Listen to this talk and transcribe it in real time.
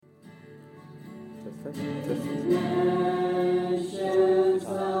Mansions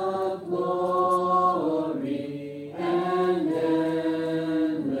of glory and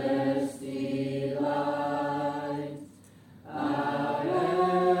endless delight, I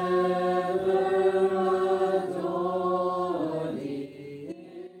ever adore thee.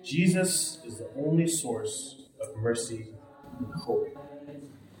 Jesus is the only source of mercy and hope.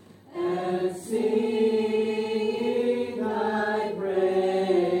 And sing thy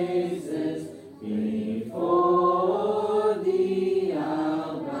praises before thee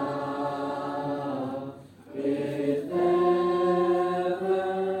I'll bow. If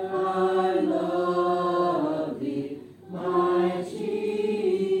ever I love thee, my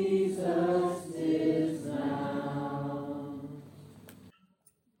Jesus is now.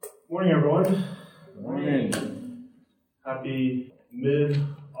 Morning, everyone. Morning. Happy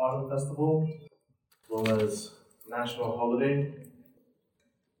Mid-Autumn Festival, as well as National Holiday.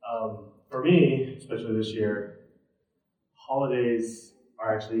 For me, especially this year, holidays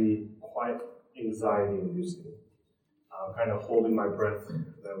are actually quite anxiety-inducing. I'm kind of holding my breath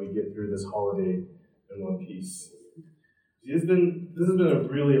that we get through this holiday in one piece. This has been a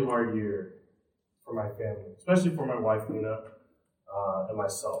really hard year for my family, especially for my wife, Lena, and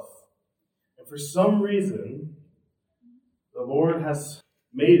myself. And for some reason, the Lord has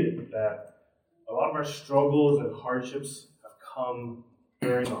made it that a lot of our struggles and hardships have come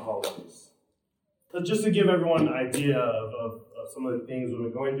during the holidays. So just to give everyone an idea of some of the things we've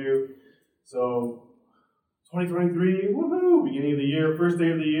been going through. So 2023, woohoo, beginning of the year, first day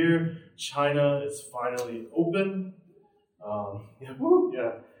of the year, China is finally open.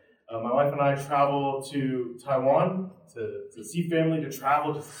 My wife and I travel to Taiwan to see family, to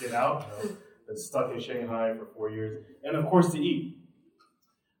travel, just to get out. Been stuck in Shanghai for 4 years, and of course to eat.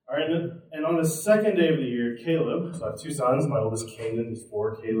 All right, and on the second day of the year, Caleb, so I have two sons, my oldest Canaan is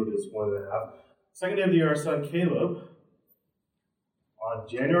 4, Caleb is 1.5. Second day of the year, our son Caleb, on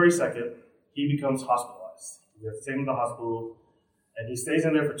January 2nd, he becomes hospitalized. We have to take him to the hospital, and he stays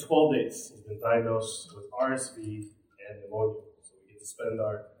in there for 12 days. He's been diagnosed with RSV and pneumonia. So we get to spend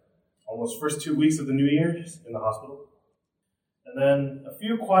our almost first 2 weeks of the new year in the hospital. And then a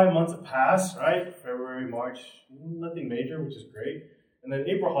few quiet months have passed, right? February, March, nothing major, which is great. And then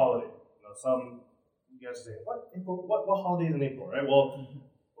April holiday. You guys say, what holiday is in April, right? Well,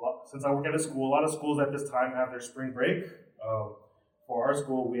 since I work at a school, a lot of schools at this time have their spring break. For our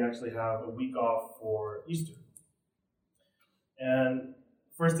school, we actually have a week off for Easter. And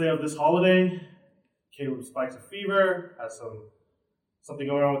first day of this holiday, Caleb spikes a fever, has something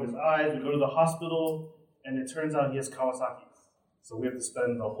going on with his eyes. We go to the hospital, and it turns out he has Kawasaki. So we have to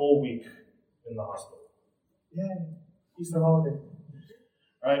spend the whole week in the hospital. Yay, Easter holiday.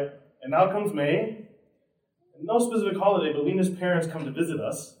 Right? And now comes May. No specific holiday, but Lena's parents come to visit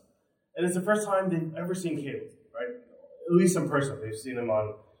us. And it's the first time they've ever seen Caleb, right? At least in person. They've seen him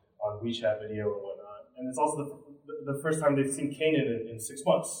on WeChat video and whatnot. And it's also the first time they've seen Canaan in 6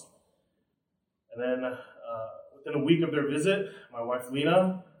 months. And then within a week of their visit, my wife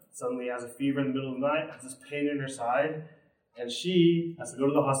Lena suddenly has a fever in the middle of the night, has this pain in her side, and she has to go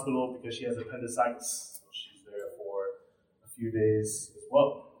to the hospital because she has appendicitis. So she's there for a few days as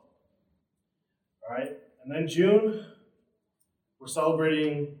well. All right, and then June, we're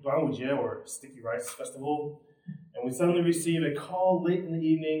celebrating Duanwujie, or Sticky Rice Festival, and we suddenly receive a call late in the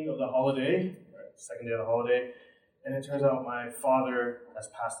evening of the holiday, right, second day of the holiday, and it turns out my father has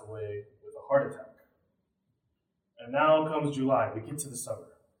passed away with a heart attack. And now comes July. We get to the summer.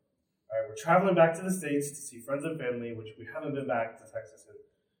 All right, we're traveling back to the States to see friends and family, which we haven't been back to Texas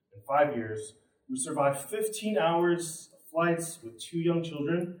in 5 years. We survived 15 hours of flights with 2 young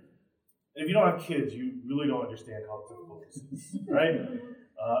children. And if you don't have kids, you really don't understand how difficult this is, right?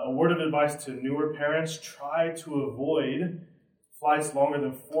 A word of advice to newer parents: try to avoid flights longer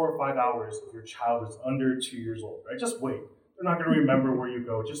than 4 or 5 hours if your child is under 2 years old, right? Just wait. They're not going to remember where you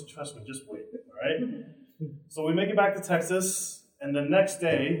go. Just trust me, just wait, all right? So we make it back to Texas. And the next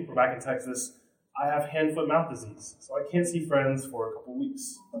day, we're back in Texas, I have hand-foot-mouth disease. So I can't see friends for a couple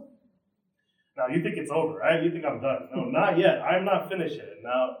weeks. Now, you think it's over, right? You think I'm done. No, not yet. I'm not finished yet.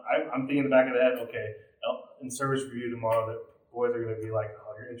 Now, I'm thinking in the back of the head, okay, in service review tomorrow, the boys are going to be like,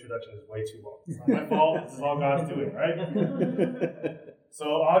 oh, your introduction is way too long. It's not my fault. This is all God's doing, right? So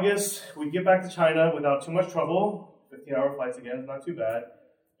August, we get back to China without too much trouble. 15-hour flights again, it's not too bad.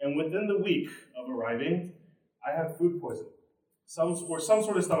 And within the week of arriving, I have food poisoning. Some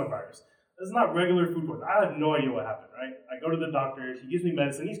sort of stomach virus. This is not regular food poisoning. I have no idea what happened, right? I go to the doctor, he gives me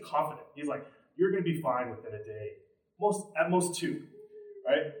medicine, he's confident. He's like, you're going to be fine within a day. At most 2,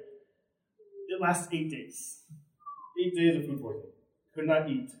 right? It lasts 8 days. 8 days of food poisoning. Could not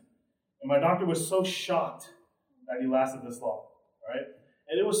eat. And my doctor was so shocked that he lasted this long, right?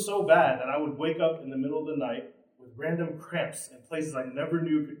 And it was so bad that I would wake up in the middle of the night with random cramps in places I never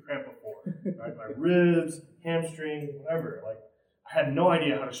knew could cramp before, right? My ribs, hamstring, whatever. Like, I had no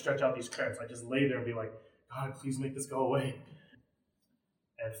idea how to stretch out these cramps. I just lay there and be like, God, please make this go away.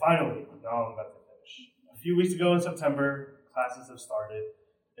 And finally, now I'm about to finish. A few weeks ago in September, classes have started.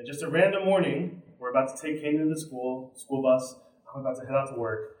 And just a random morning, we're about to take Kanan to the school bus. I'm about to head out to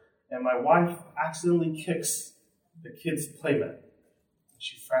work. And my wife accidentally kicks the kid's playmat.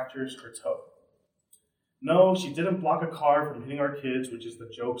 She fractures her toe. No, she didn't block a car from hitting our kids, which is the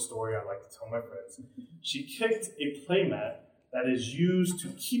joke story I like to tell my friends. She kicked a playmat that is used to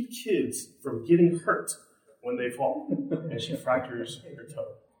keep kids from getting hurt when they fall, and she fractures her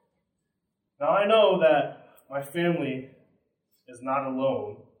toe. Now, I know that my family is not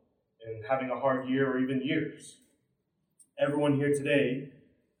alone in having a hard year or even years. Everyone here today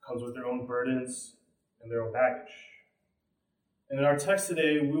comes with their own burdens and their own baggage. And in our text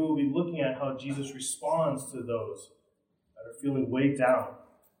today, we will be looking at how Jesus responds to those that are feeling weighed down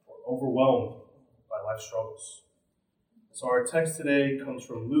or overwhelmed by life struggles. So our text today comes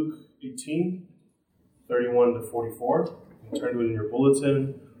from Luke 18, 31 to 44. You can turn to it in your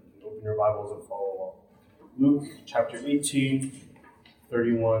bulletin, open your Bibles and follow along. Luke chapter 18,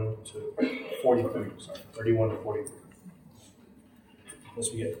 31 to 43. Let's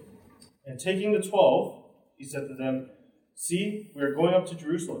begin. And taking the 12, he said to them, "See, we are going up to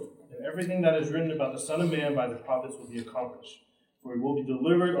Jerusalem, and everything that is written about the Son of Man by the prophets will be accomplished. For he will be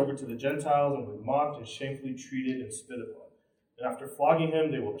delivered over to the Gentiles and will be mocked and shamefully treated and spit upon. And after flogging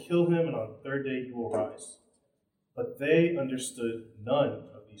him, they will kill him, and on the third day he will rise." But they understood none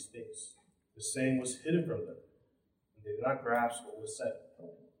of these things. The saying was hidden from them, and they did not grasp what was said.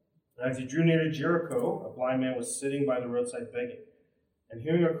 And as he drew near to Jericho, a blind man was sitting by the roadside begging. And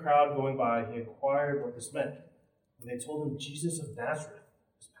hearing a crowd going by, he inquired what this meant. And they told him, "Jesus of Nazareth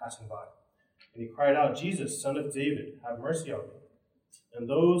is passing by." And he cried out, "Jesus, Son of David, have mercy on me." And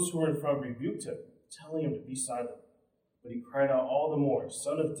those who were in front rebuked him, telling him to be silent. But he cried out all the more,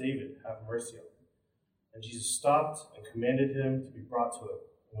 "Son of David, have mercy on me." And Jesus stopped and commanded him to be brought to him.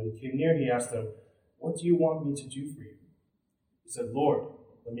 And when he came near, he asked him, "What do you want me to do for you?" He said, "Lord,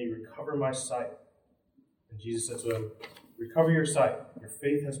 let me recover my sight." And Jesus said to him, "Recover your sight. Your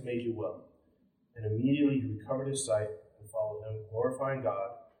faith has made you well." And immediately he recovered his sight and followed him, glorifying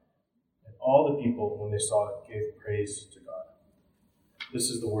God. And all the people, when they saw it, gave praise to God. This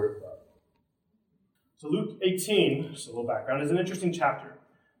is the word of God. So Luke 18, just a little background, is an interesting chapter.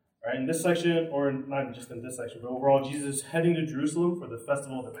 Right? In this section, or not just in this section, but overall, Jesus is heading to Jerusalem for the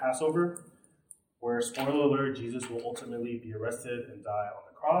festival of the Passover, where, spoiler alert, Jesus will ultimately be arrested and die on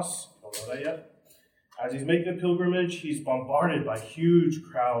the cross. You don't know that yet. As he's making the pilgrimage, he's bombarded by huge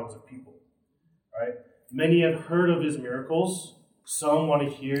crowds of people. Right? Many have heard of his miracles. Some want to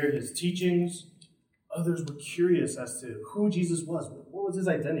hear his teachings. Others were curious as to who Jesus was. What was his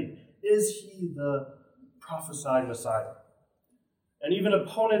identity? Is he the prophesied Messiah? And even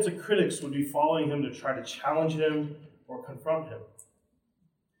opponents and critics would be following him to try to challenge him or confront him.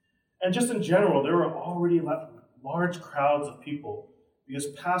 And just in general, there were already large crowds of people because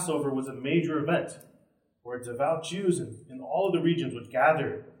Passover was a major event where devout Jews in all of the regions would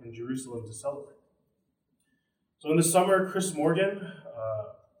gather in Jerusalem to celebrate. So in the summer, Chris Morgan,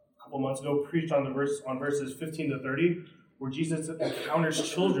 a couple months ago, preached on verses 15 to 30, where Jesus encounters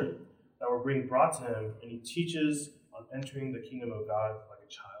children that were being brought to him, and he teaches on entering the kingdom of God like a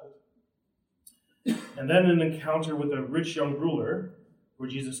child. And then an encounter with a rich young ruler, where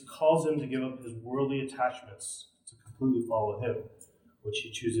Jesus calls him to give up his worldly attachments to completely follow him, which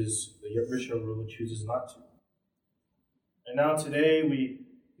the rich young ruler chooses not to. And now today we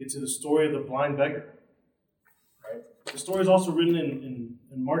get to the story of the blind beggar. Right? The story is also written in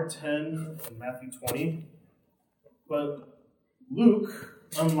Mark 10 and Matthew 20. But Luke,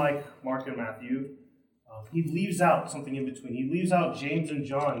 unlike Mark and Matthew, he leaves out something in between. He leaves out James and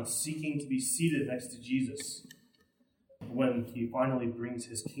John seeking to be seated next to Jesus when he finally brings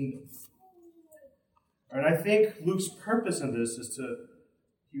his kingdom. And I think Luke's purpose in this is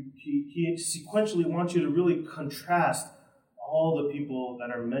he sequentially wants you to really contrast all the people that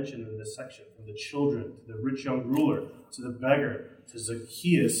are mentioned in this section, from the children to the rich young ruler to the beggar to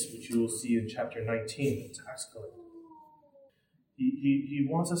Zacchaeus, which you will see in chapter 19, the tax collector.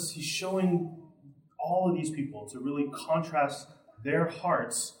 He's showing all of these people to really contrast their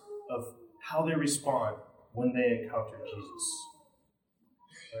hearts of how they respond when they encounter Jesus.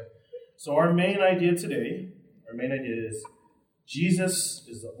 Right? So our main idea today, is Jesus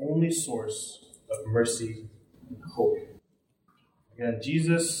is the only source of mercy and hope. Again,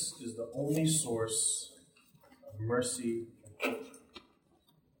 Jesus is the only source of mercy and hope.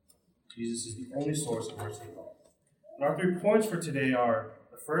 Jesus is the only source of mercy and hope. And our 3 points for today are,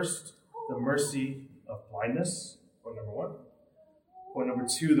 the first, the mercy of blindness, point number 1. Point number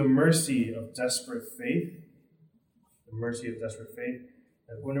 2, the mercy of desperate faith. The mercy of desperate faith.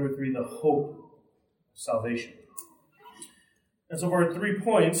 And point number 3, the hope of salvation. And so for our 3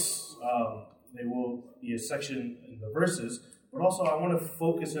 points, they will be a section in the verses, but also I want to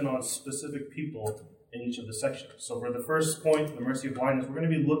focus in on specific people in each of the sections. So for the first point, the mercy of blindness, we're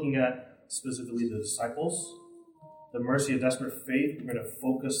going to be looking at specifically the disciples. The mercy of desperate faith, we're going to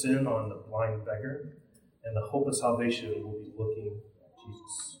focus in on the blind beggar. And the hope of salvation, we'll be looking at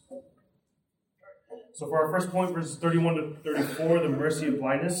Jesus. So for our first point, verses 31 to 34, the mercy of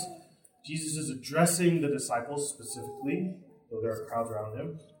blindness, Jesus is addressing the disciples specifically, though there are crowds around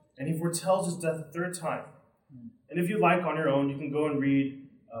him, and he foretells his death a 3rd time. And if you like, on your own, you can go and read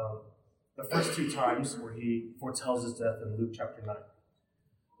the first 2 times where he foretells his death in Luke chapter 9.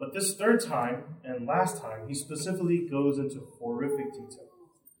 But this 3rd time and last time, he specifically goes into horrific detail,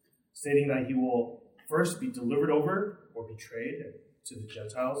 stating that he will first be delivered over or betrayed to the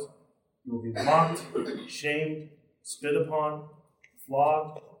Gentiles. He will be mocked, shamed, spit upon,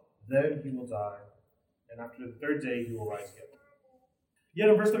 flogged, then he will die. And after the 3rd day, he will rise again. Yet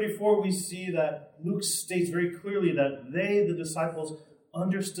in verse 34, we see that Luke states very clearly that they, the disciples,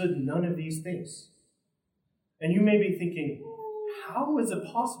 understood none of these things. And you may be thinking, how is it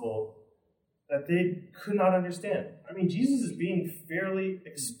possible that they could not understand? I mean, Jesus is being fairly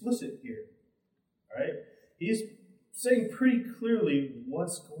explicit here, right? He's saying pretty clearly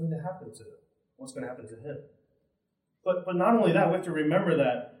what's going to happen to them, what's going to happen to him. But not only that, we have to remember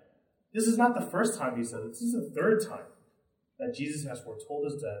that this is not the first time he said it. This is the 3rd time that Jesus has foretold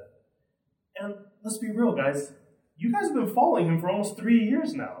his death. And let's be real, guys. You guys have been following him for almost 3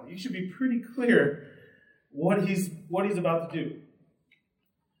 years now. You should be pretty clear what he's about to do.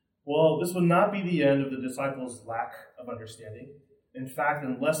 Well, this will not be the end of the disciples' lack of understanding. In fact,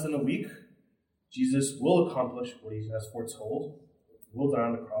 in less than a week, Jesus will accomplish what he has foretold. He will die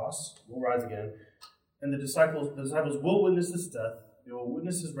on the cross, will rise again, and the disciples will witness his death. They will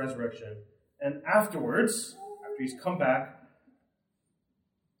witness his resurrection, and afterwards, after he's come back,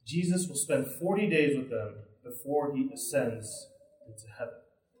 Jesus will spend 40 days with them before he ascends into heaven.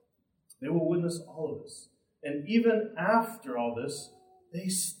 They will witness all of this. And even after all this, they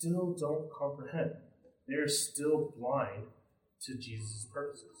still don't comprehend. They are still blind to Jesus'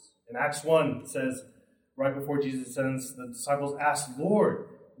 purposes. In Acts 1, it says, right before Jesus ascends, the disciples ask, Lord,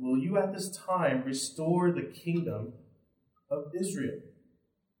 will you at this time restore the kingdom of Israel?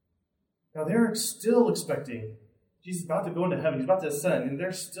 Now they're still expecting, Jesus is about to go into heaven, he's about to ascend, and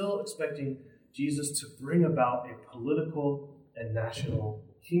they're still expecting Jesus to bring about a political and national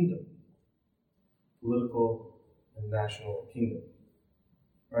kingdom. Political and national kingdom.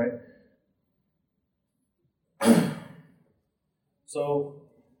 Right? So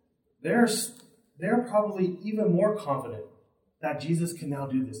they're probably even more confident that Jesus can now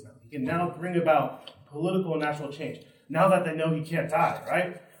do this now. He can now bring about political and national change. Now that they know he can't die,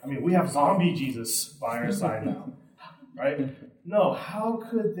 right? I mean, we have zombie Jesus by our side now, right? No, how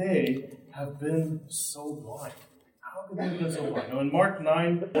could they have been so blind? How could they have been so blind? Now, in Mark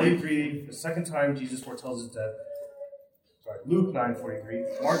 9:43, the 2nd time Jesus foretells his death, Luke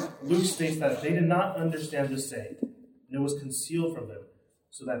 9:43, Luke states that they did not understand this saying, and it was concealed from them,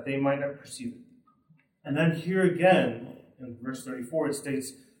 so that they might not perceive it. And then here again, in verse 34, it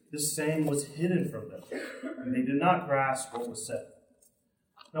states, this saying was hidden from them, and they did not grasp what was said.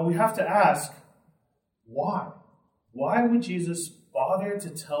 Now we have to ask, why? Why would Jesus bother to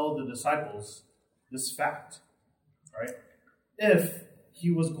tell the disciples this fact, right? If he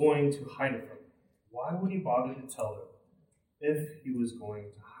was going to hide it from them. Why would he bother to tell them if he was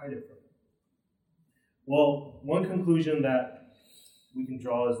going to hide it from them? Well, one conclusion that we can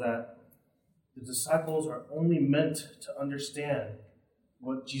draw is that the disciples are only meant to understand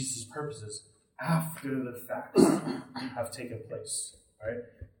what Jesus' purpose is after the facts have taken place, right?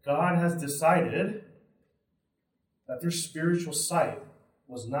 God has decided that their spiritual sight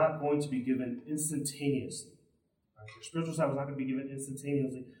was not going to be given instantaneously. Right? Their spiritual sight was not going to be given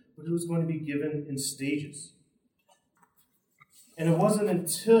instantaneously, but it was going to be given in stages. And it wasn't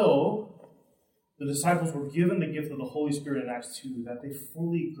until the disciples were given the gift of the Holy Spirit in Acts 2 that they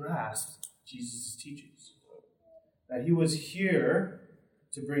fully grasped Jesus' teachings. That he was here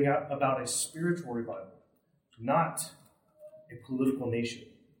to bring about a spiritual revival, not a political nation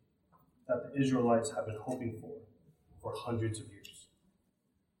that the Israelites have been hoping for hundreds of years.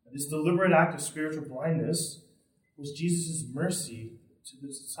 And this deliberate act of spiritual blindness was Jesus' mercy to the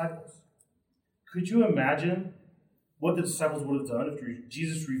disciples. Could you imagine what the disciples would have done if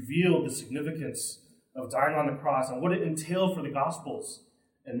Jesus revealed the significance of dying on the cross and what it entailed for the Gospels?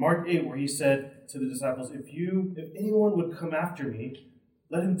 In Mark 8, where he said to the disciples, if anyone would come after me,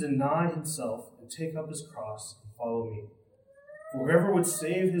 let him deny himself and take up his cross and follow me. For whoever would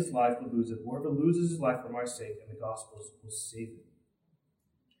save his life would lose it. Whoever loses his life for my sake and the Gospels will save it.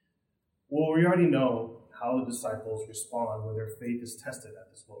 Well, we already know how the disciples respond when their faith is tested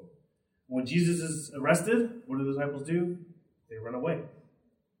at this moment. When Jesus is arrested, what do the disciples do? They run away.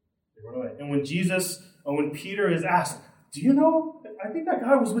 And when Peter is asked, do you know, I think that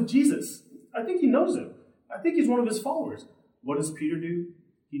guy was with Jesus. I think he knows him. I think he's one of his followers. What does Peter do?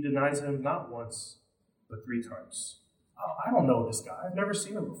 He denies him not once, but 3 times. Oh, I don't know this guy. I've never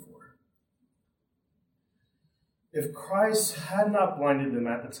seen him before. If Christ had not blinded them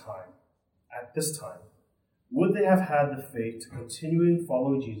at this time, would they have had the faith to continue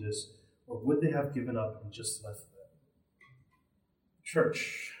following Jesus, or would they have given up and just left them?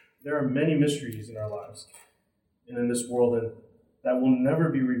 Church, there are many mysteries in our lives and in this world that will never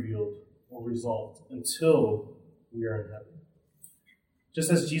be revealed or resolved until we are in heaven. Just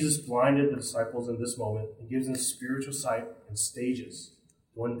as Jesus blinded the disciples in this moment and gives them spiritual sight in stages,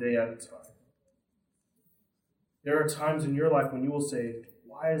 one day at a time. There are times in your life when you will say,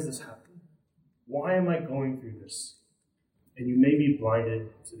 why is this happening? Why am I going through this? And you may be blinded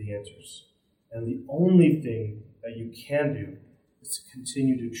to the answers. And the only thing that you can do is to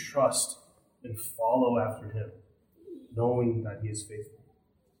continue to trust and follow after him, knowing that he is faithful.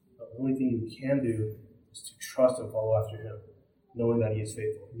 The only thing you can do is to trust and follow after him, knowing that he is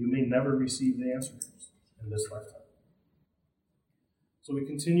faithful. You may never receive the answers in this lifetime. So we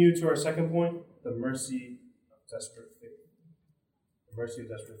continue to our second point, the mercy of desperate faith. The mercy of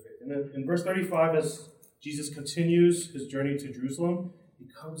desperate faith. And then in verse 35, as Jesus continues his journey to Jerusalem, he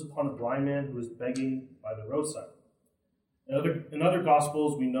comes upon a blind man who is begging by the roadside. In other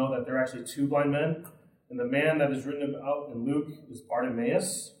Gospels, we know that there are actually 2 blind men, and the man that is written about in Luke is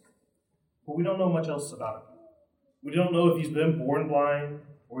Bartimaeus, but we don't know much else about him. We don't know if he's been born blind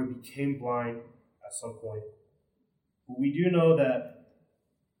or he became blind at some point. But we do know that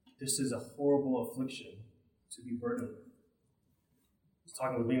this is a horrible affliction to be burdened with. I was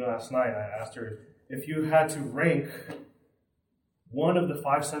talking with Lena last night. I asked her if you had to rank one of the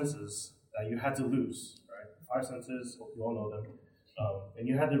 5 senses that you had to lose, right? 5 senses, hope you all know them. And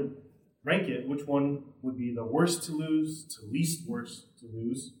you had to rank it, which one would be the worst to lose to least worst to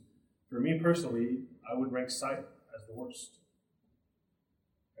lose. For me personally, I would rank sight as the worst.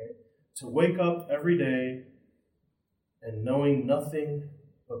 Right? To wake up every day and knowing nothing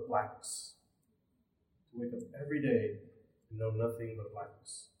but blackness. To wake up every day and know nothing but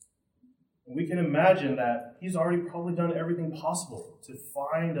blackness. And we can imagine that he's already probably done everything possible to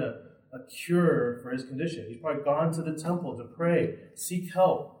find a cure for his condition. He's probably gone to the temple to pray, seek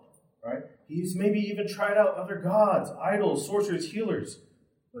help, right? He's maybe even tried out other gods, idols, sorcerers, healers,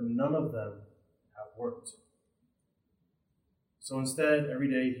 but none of them have worked. So instead, every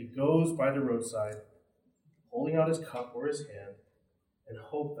day he goes by the roadside, holding out his cup or his hand, and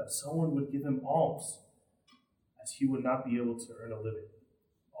hope that someone would give him alms, as he would not be able to earn a living.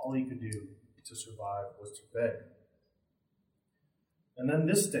 All he could do to survive was to beg. And then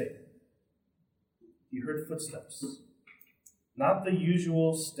this day, he heard footsteps. Not the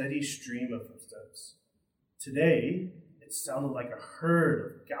usual steady stream of footsteps. Today, it sounded like a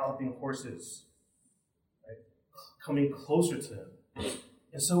herd of galloping horses, right, coming closer to him.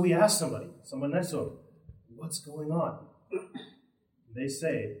 And so he asked someone next to him, what's going on? And they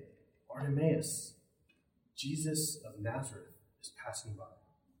say, Bartimaeus, Jesus of Nazareth, is passing by.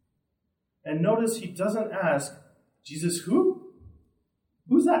 And notice he doesn't ask, Jesus who?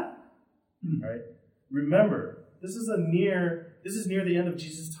 Who's that? Right? Remember, this is near the end of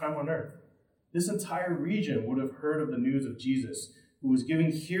Jesus' time on earth. This entire region would have heard of the news of Jesus, who was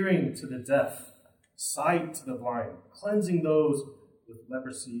giving hearing to the deaf, sight to the blind, cleansing those with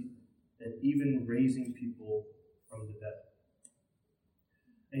leprosy, and even raising people from the dead.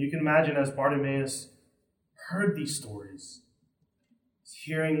 And you can imagine as Bartimaeus heard these stories,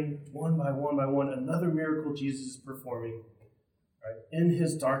 hearing one by one another miracle Jesus is performing, right? In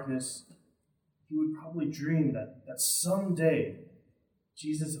his darkness, he would probably dream that someday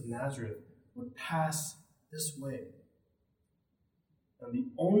Jesus of Nazareth would pass this way. And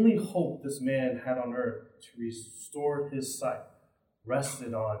the only hope this man had on earth to restore his sight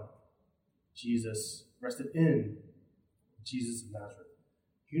rested in Jesus of Nazareth.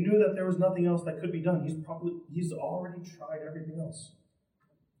 He knew that there was nothing else that could be done. He's already tried everything else.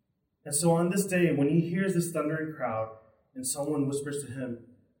 And so on this day, when he hears this thundering crowd and someone whispers to him,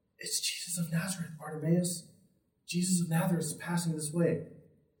 "It's Jesus of Nazareth, Bartimaeus. Jesus of Nazareth is passing this way."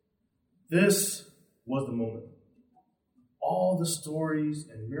 This was the moment. All the stories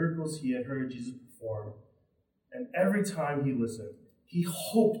and miracles he had heard Jesus perform, and every time he listened, he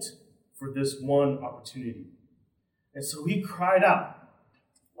hoped for this one opportunity. And so he cried out,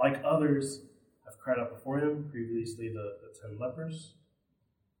 like others have cried out before him, previously the 10 lepers.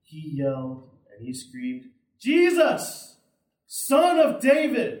 He yelled and he screamed, "Jesus, Son of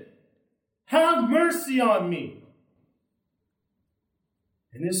David, have mercy on me."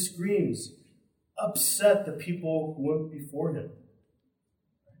 And his screams upset the people who went before him.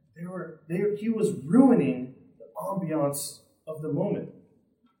 He was ruining the ambiance of the moment.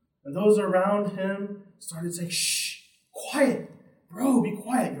 And those around him started saying, "Shh, quiet, bro, be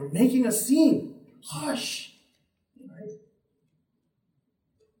quiet. You're making a scene. Hush." Right?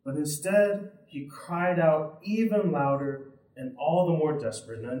 But instead, he cried out even louder and all the more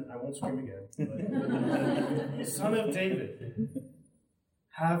desperate. And I won't scream again. But, "Son of David,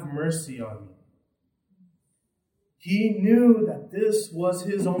 have mercy on me." He knew that this was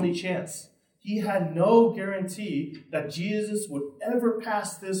his only chance. He had no guarantee that Jesus would ever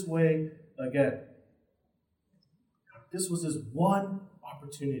pass this way again. This was his one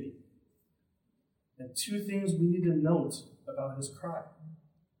opportunity. And two things we need to note about his cry.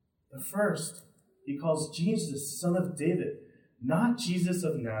 The first, he calls Jesus Son of David, not Jesus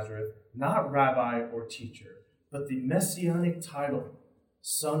of Nazareth, not rabbi or teacher, but the messianic title,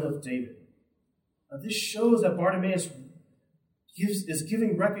 Son of David. Now, this shows that Bartimaeus is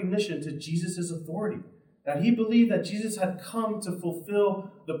giving recognition to Jesus' authority, that he believed that Jesus had come to fulfill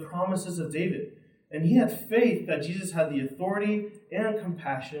the promises of David, and he had faith that Jesus had the authority and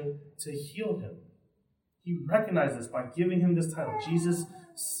compassion to heal him. He recognized this by giving him this title, Jesus,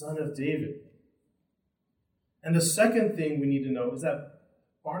 Son of David. And the second thing we need to know is that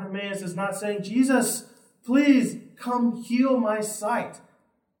Bartimaeus is not saying, "Jesus, please come heal my sight."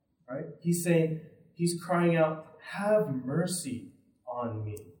 Right? He's crying out, "Have mercy on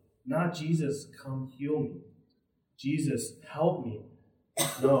me." Not, "Jesus, come heal me. Jesus, help me."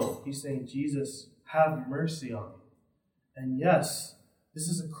 No, he's saying, "Jesus, have mercy on me." And yes, this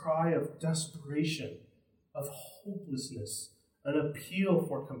is a cry of desperation, of hopelessness, an appeal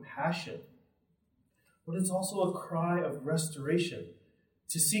for compassion. But it's also a cry of restoration.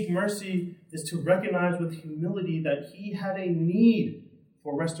 To seek mercy is to recognize with humility that he had a need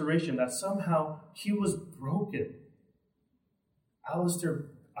for restoration, that somehow he was broken.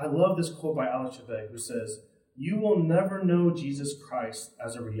 I love this quote by Alistair Begg, who says, "You will never know Jesus Christ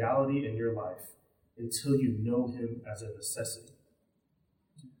as a reality in your life until you know him as a necessity."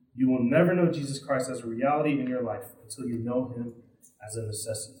 You will never know Jesus Christ as a reality in your life until you know him as a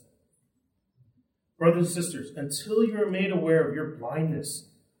necessity. Brothers and sisters, until you are made aware of your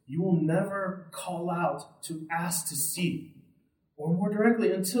blindness, you will never call out to ask to see. Or more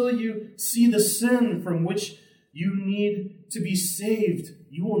directly, until you see the sin from which you need to be saved,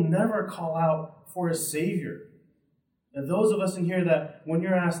 you will never call out for a Savior. And those of us in here that when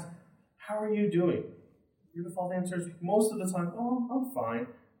you're asked, "How are you doing?" your default answer is most of the time, "Oh, I'm fine,"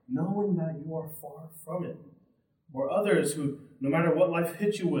 knowing that you are far from it. Or others who, no matter what life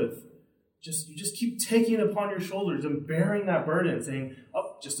hits you with, you just keep taking it upon your shoulders and bearing that burden, saying,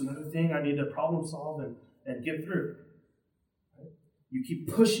 "Oh, just another thing I need to problem solve and get through." You keep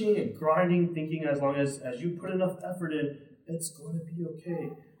pushing and grinding, thinking as long as you put enough effort in, it's going to be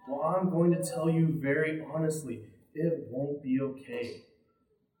okay. Well, I'm going to tell you very honestly, it won't be okay.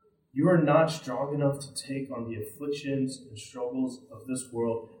 You are not strong enough to take on the afflictions and struggles of this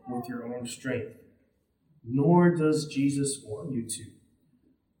world with your own strength. Nor does Jesus want you to.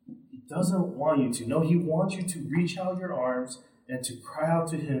 He doesn't want you to. No, he wants you to reach out your arms and to cry out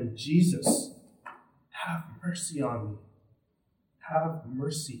to him, "Jesus, have mercy on me. Have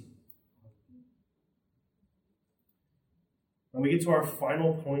mercy." When we get to our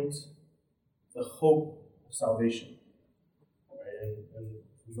final point, the hope of salvation. Right? And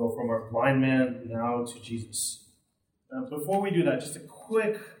we go from our blind man now to Jesus. Before we do that, just a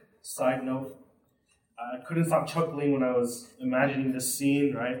quick side note. I couldn't stop chuckling when I was imagining this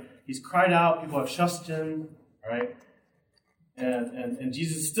scene, right? He's cried out, people have shushed him, right? And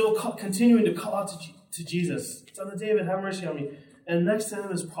Jesus is still continuing to call out to Jesus, "Son of David, have mercy on me." And next to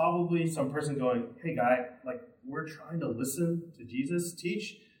him is probably some person going, "Hey guy, we're trying to listen to Jesus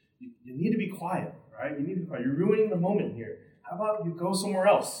teach. You need to be quiet, right? You need to be quiet. You're ruining the moment here. How about you go somewhere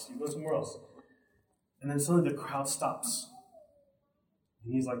else? You go somewhere else." And then suddenly the crowd stops.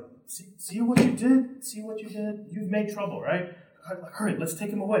 And he's like, see what you did? See what you did? You've made trouble, right? hurry, let's take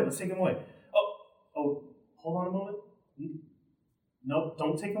him away. Let's take him away. Oh, hold on a moment. No,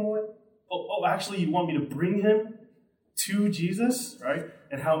 don't take him away. Oh, actually, you want me to bring him to Jesus, right?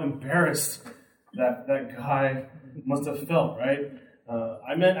 And how embarrassed that guy must have felt, right?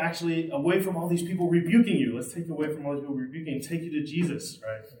 I meant actually away from all these people rebuking you. Let's take you away from all these people rebuking and take you to Jesus,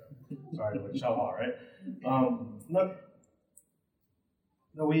 right? Sorry, like Shabbat, right?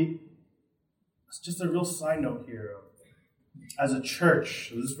 It's just a real side note here. As a church,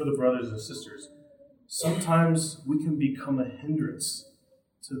 so this is for the brothers and sisters, sometimes we can become a hindrance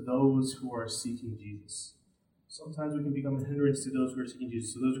to those who are seeking Jesus. Sometimes we can become a hindrance to those who are seeking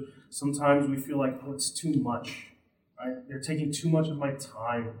Jesus. Sometimes we feel like, it's too much. Right? They're taking too much of my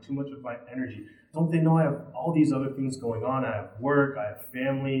time, too much of my energy. Don't they know I have all these other things going on? I have work, I have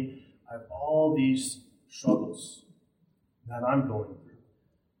family, I have all these struggles that I'm going through.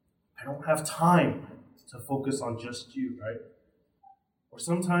 I don't have time to focus on just you, right? Or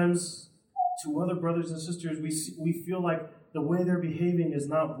sometimes to other brothers and sisters, we feel like the way they're behaving is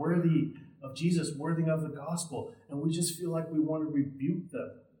not worthy of Jesus, worthy of the gospel, and we just feel like we want to rebuke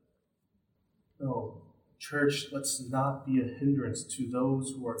them. No. Church, let's not be a hindrance to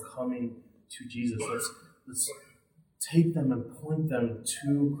those who are coming to Jesus. Let's take them and point them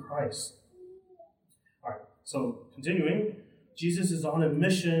to Christ. All right, so continuing, Jesus is on a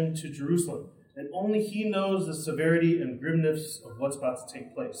mission to Jerusalem, and only he knows the severity and grimness of what's about to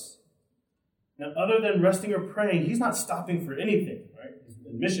take place. Now, other than resting or praying, he's not stopping for anything, right? He's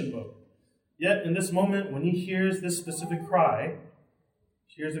in mission mode. Yet, in this moment, when he hears this specific cry,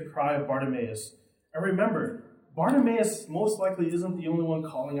 he hears the cry of Bartimaeus. And remember, Bartimaeus most likely isn't the only one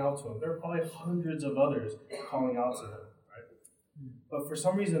calling out to him. There are probably hundreds of others calling out to him, right? But for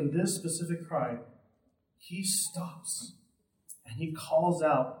some reason, this specific cry, he stops and he calls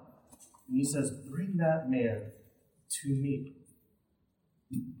out and he says, "Bring that man to me."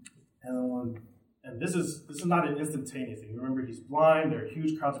 And this is not an instantaneous thing. Remember, he's blind. There are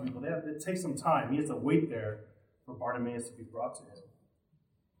huge crowds of people. It takes some time. He has to wait there for Bartimaeus to be brought to him.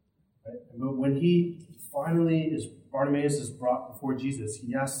 Right? But when Bartimaeus is brought before Jesus,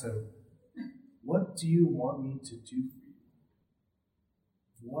 he asks him, "What do you want me to do for you?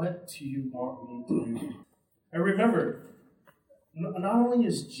 What do you want me to do for you?" And remember, not only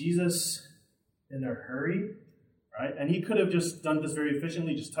is Jesus in a hurry, right? And he could have just done this very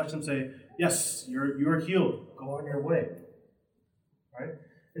efficiently, just touch him, say, "Yes, you're healed. Go on your way." Right?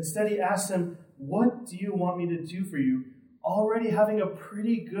 Instead, he asks him, "What do you want me to do for you?" Already having a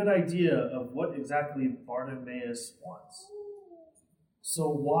pretty good idea of what exactly Bartimaeus wants. So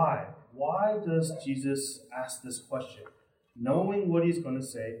why? Why does Jesus ask this question? Knowing what he's going to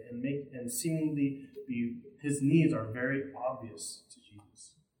say and seemingly his needs are very obvious to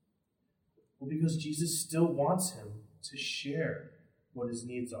Jesus. Well, because Jesus still wants him to share what his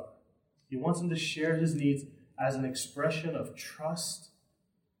needs are. He wants him to share his needs as an expression of trust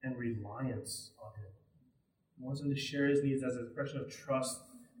and reliance on him. He wants him to share his needs as an expression of trust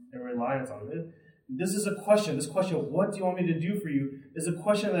and reliance on him. This is a question. This question, "What do you want me to do for you?" is a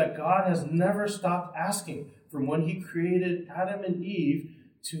question that God has never stopped asking from when he created Adam and Eve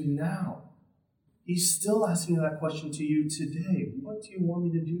to now. He's still asking that question to you today. What do you want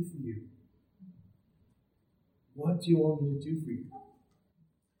me to do for you? What do you want me to do for you?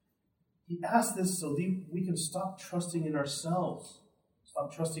 He asked this so that we can stop trusting in ourselves,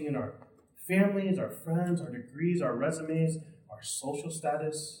 stop trusting in our families, our friends, our degrees, our resumes, our social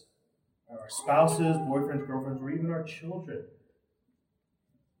status, our spouses, boyfriends, girlfriends, or even our children.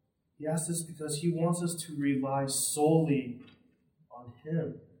 He asked this because he wants us to rely solely on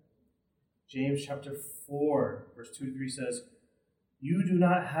him. James chapter 4, verse 2-3 says, "You do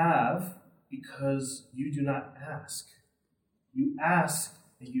not have because you do not ask. You ask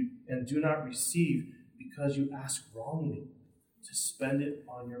and do not receive because you ask wrongly, to spend it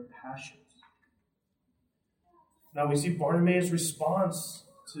on your passions." Now we see Bartimaeus' response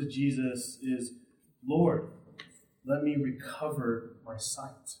to Jesus is, "Lord, let me recover my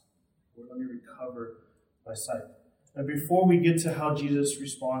sight." Lord, let me recover my sight. And before we get to how Jesus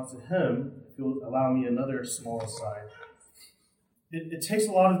responds to him, if you'll allow me another small aside, it takes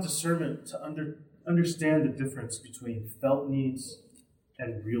a lot of discernment to understand the difference between felt needs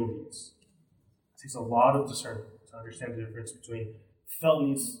and real needs. It takes a lot of discernment to understand the difference between felt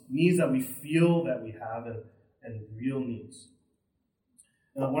needs that we feel that we have, and real needs.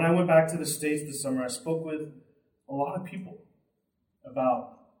 Now, when I went back to the States this summer, I spoke with a lot of people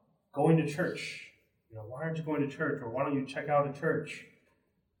about going to church. Why aren't you going to church? Or why don't you check out a church?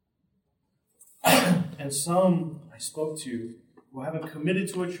 And some I spoke to who haven't committed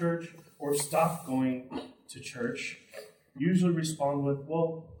to a church or stopped going to church usually respond with,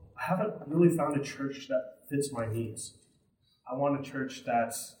 well, I haven't really found a church that fits my needs. I want a church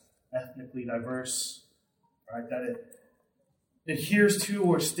that's ethnically diverse, right? That it adheres to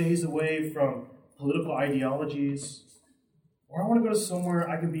or stays away from political ideologies. Or I want to go to somewhere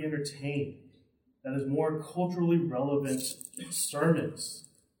I can be entertained, that is more culturally relevant sermons,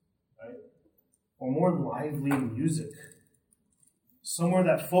 right? Or more lively music. Somewhere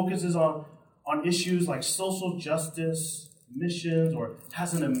that focuses on issues like social justice, missions, or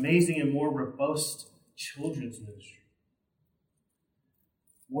has an amazing and more robust children's ministry.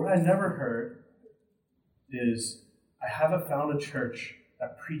 What I never heard is, I haven't found a church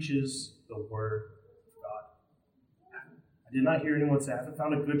that preaches the Word of God. I did not hear anyone say, I haven't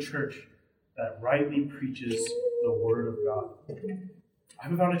found a good church that rightly preaches the Word of God. I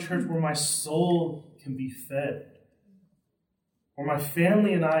haven't found a church where my soul can be fed, where my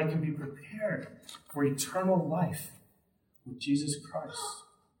family and I can be prepared for eternal life with Jesus Christ.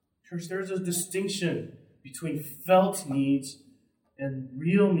 Church, there's a distinction between felt needs and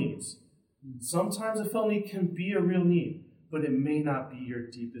real needs. Sometimes a felt need can be a real need, but it may not be your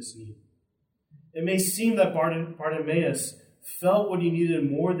deepest need. It may seem that Bartimaeus felt what he needed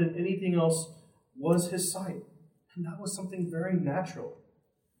more than anything else was his sight, and that was something very natural.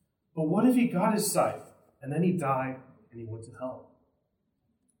 But what if he got his sight, and then he died, and he went to hell?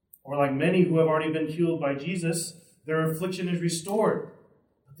 Or like many who have already been healed by Jesus, their affliction is restored,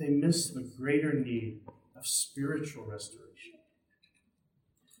 but they miss the greater need of spiritual restoration.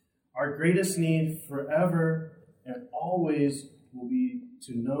 Our greatest need forever and always will be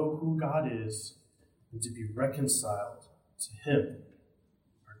to know who God is and to be reconciled to Him.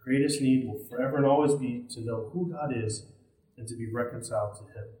 Our greatest need will forever and always be to know who God is and to be reconciled to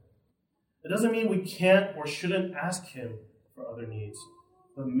Him. It doesn't mean we can't or shouldn't ask Him for other needs,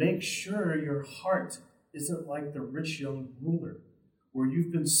 but make sure your heart isn't like the rich young ruler, where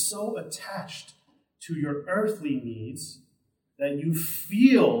you've been so attached to your earthly needs that you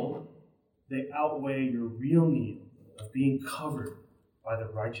feel they outweigh your real need of being covered by the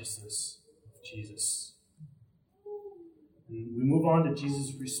righteousness of Jesus. And we move on to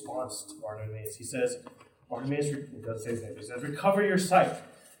Jesus' response to Bartimaeus. He says, recover your sight.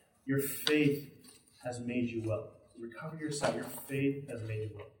 Your faith has made you well. Recover your sight. Your faith has made you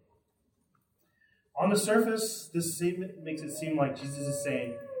well. On the surface, this statement makes it seem like Jesus is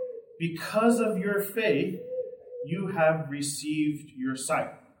saying, because of your faith, you have received your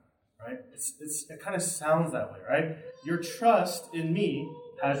sight. Right? It kind of sounds that way, right? Your trust in me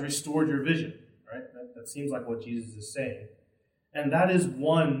has restored your vision, right? That seems like what Jesus is saying. And that is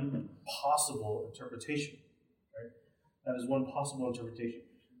one possible interpretation, right? That is one possible interpretation.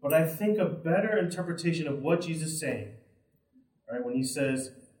 But I think a better interpretation of what Jesus is saying, right, when he says,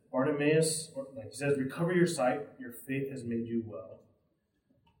 Bartimaeus, or like he says, recover your sight, your faith has made you well,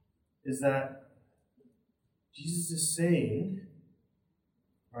 is that Jesus is saying,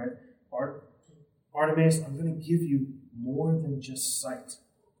 right, Bartimaeus, I'm going to give you more than just sight.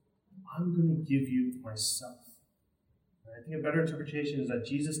 I'm going to give you myself. And I think a better interpretation is that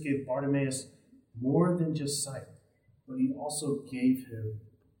Jesus gave Bartimaeus more than just sight, but he also gave him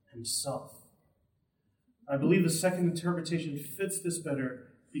himself. I believe the second interpretation fits this better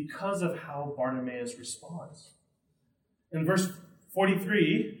because of how Bartimaeus responds. In verse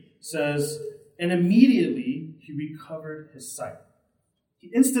 43 says, and immediately he recovered his sight. He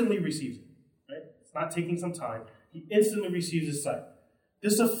instantly receives it, right? It's not taking some time. He instantly receives his sight.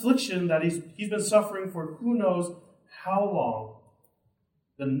 This affliction that he's been suffering for who knows how long,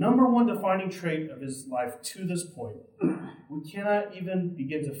 the number one defining trait of his life to this point, we cannot even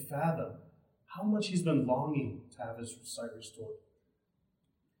begin to fathom how much he's been longing to have his sight restored.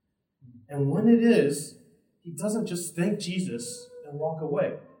 And when it is, he doesn't just thank Jesus and walk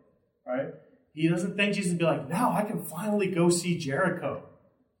away, right? He doesn't thank Jesus and be like, now I can finally go see Jericho,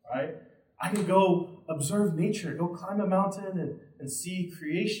 right? I can go observe nature, go climb a mountain and see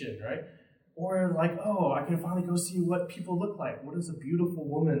creation, right? Or like, oh, I can finally go see what people look like. What does a beautiful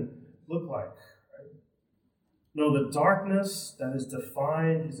woman look like, right? No, the darkness that has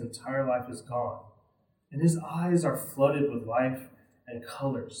defined his entire life is gone. And his eyes are flooded with life and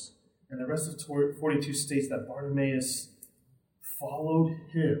colors. And the rest of 42 states that Bartimaeus followed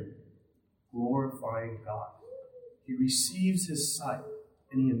him, glorifying God. He receives his sight,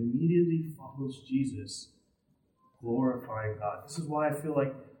 and he immediately follows Jesus, glorifying God. This is why I feel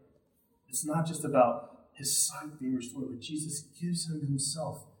like it's not just about his sight being restored, but Jesus gives him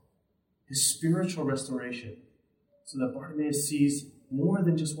himself, his spiritual restoration, so that Bartimaeus sees more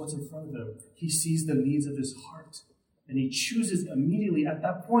than just what's in front of him. He sees the needs of his heart, and he chooses immediately at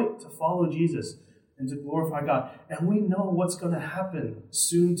that point to follow Jesus and to glorify God. And we know what's going to happen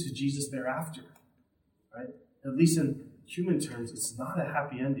soon to Jesus thereafter, right? At least in human terms, it's not a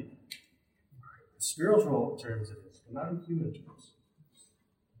happy ending. In spiritual terms, it is, but not in human terms.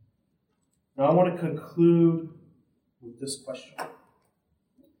 Now, I want to conclude with this question.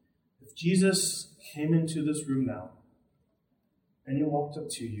 If Jesus came into this room now, and he walked up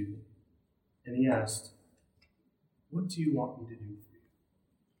to you, and he asked, "What do you want me to do for you?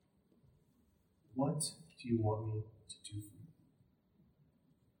 What do you want me to do for you?"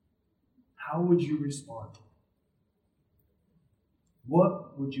 How would you respond?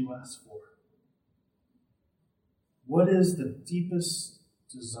 What would you ask for? What is the deepest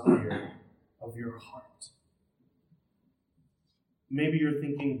desire of your heart? Maybe you're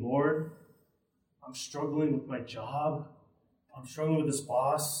thinking, "Lord, I'm struggling with my job. I'm struggling with this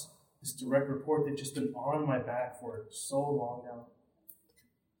boss, this direct report that's just been on my back for so long now."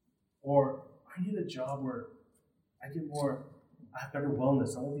 Or, "I need a job where I have better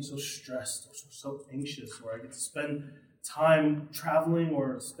wellness. I won't be so stressed or so anxious, where I get to spend time traveling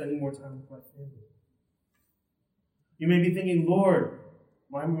or spending more time with my family." You may be thinking, "Lord,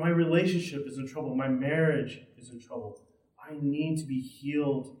 my relationship is in trouble. My marriage is in trouble. I need to be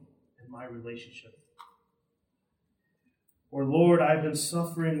healed in my relationship." Or, "Lord, I've been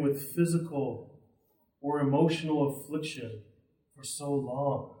suffering with physical or emotional affliction for so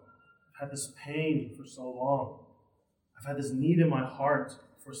long. I've had this pain for so long. I've had this need in my heart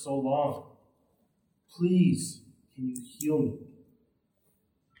for so long. Please, can you heal me?"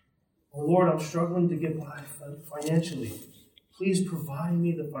 Or, "Lord, I'm struggling to get by financially. Please provide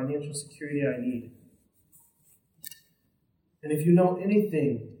me the financial security I need." And if you know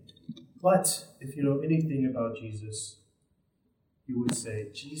anything about Jesus, you would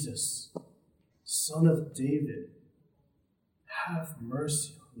say, "Jesus, Son of David, have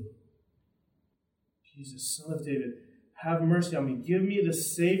mercy on me. Jesus, Son of David, have mercy on me. Give me the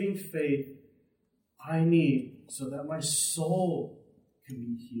saving faith I need so that my soul can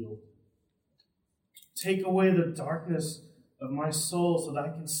be healed. Take away the darkness of my soul so that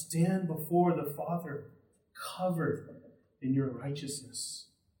I can stand before the Father covered in your righteousness."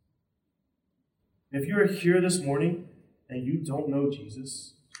 If you are here this morning and you don't know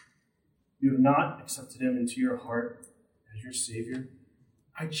Jesus, you have not accepted him into your heart as your Savior,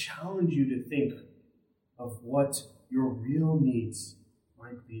 I challenge you to think of what your real needs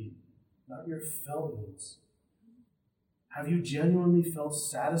might be, not your felt needs. Have you genuinely felt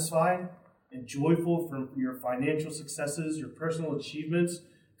satisfied and joyful from your financial successes, your personal achievements,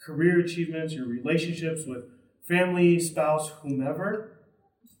 career achievements, your relationships with family, spouse, whomever,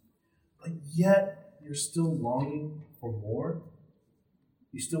 but yet you're still longing for more?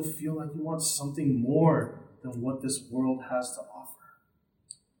 You still feel like you want something more than what this world has to offer.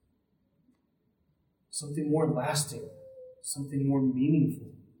 Something more lasting, something more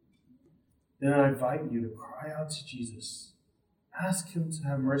meaningful. Then I invite you to cry out to Jesus. Ask him to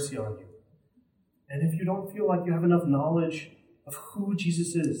have mercy on you. And if you don't feel like you have enough knowledge of who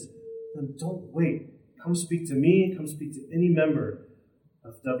Jesus is, then don't wait. Come speak to me, come speak to any member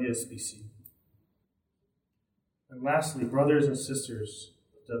of WSBC. And lastly, brothers and sisters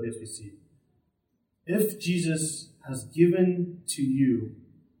of WSBC, if Jesus has given to you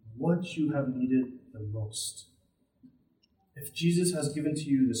what you have needed the most, if Jesus has given to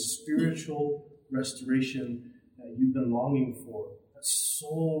you the spiritual restoration that you've been longing for, that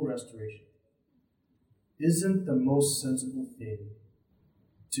soul restoration, isn't the most sensible thing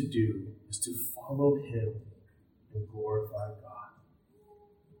to do is to follow him and glorify God?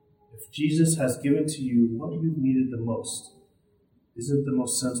 If Jesus has given to you what you've needed the most, isn't the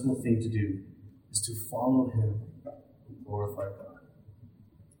most sensible thing to do is to follow him and glorify God?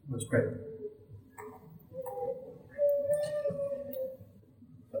 Let's pray.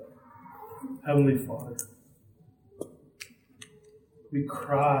 Heavenly Father, we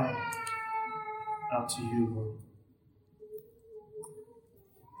cry out to you, Lord.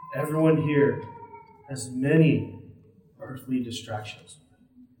 Everyone here has many earthly distractions.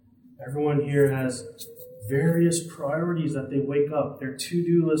 Everyone here has various priorities that they wake up, their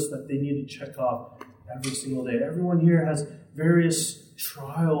to-do list that they need to check off every single day. Everyone here has various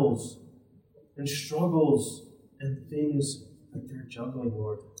trials and struggles and things that they're juggling,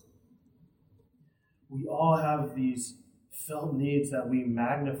 Lord. We all have these felt needs that we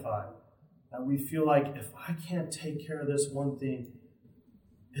magnify, that we feel like if I can't take care of this one thing,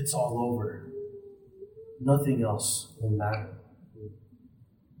 it's all over. Nothing else will matter.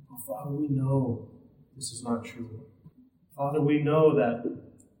 But Father, we know this is not true. Father, we know that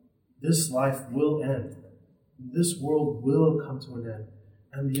this life will end. This world will come to an end.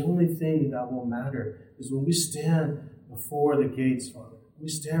 And the only thing that will matter is when we stand before the gates, Father. We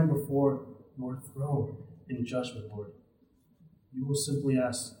stand before your throne in judgment, Lord. You will simply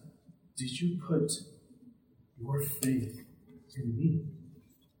ask, did you put your faith in me?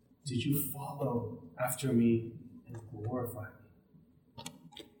 Did you follow after me and glorify me?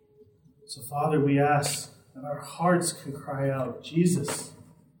 So, Father, we ask that our hearts can cry out, Jesus,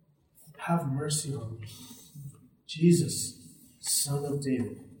 have mercy on me. Jesus, Son of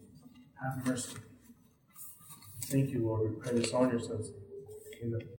David, have mercy. Thank you, Lord. We pray this all in your Son's name. Amen.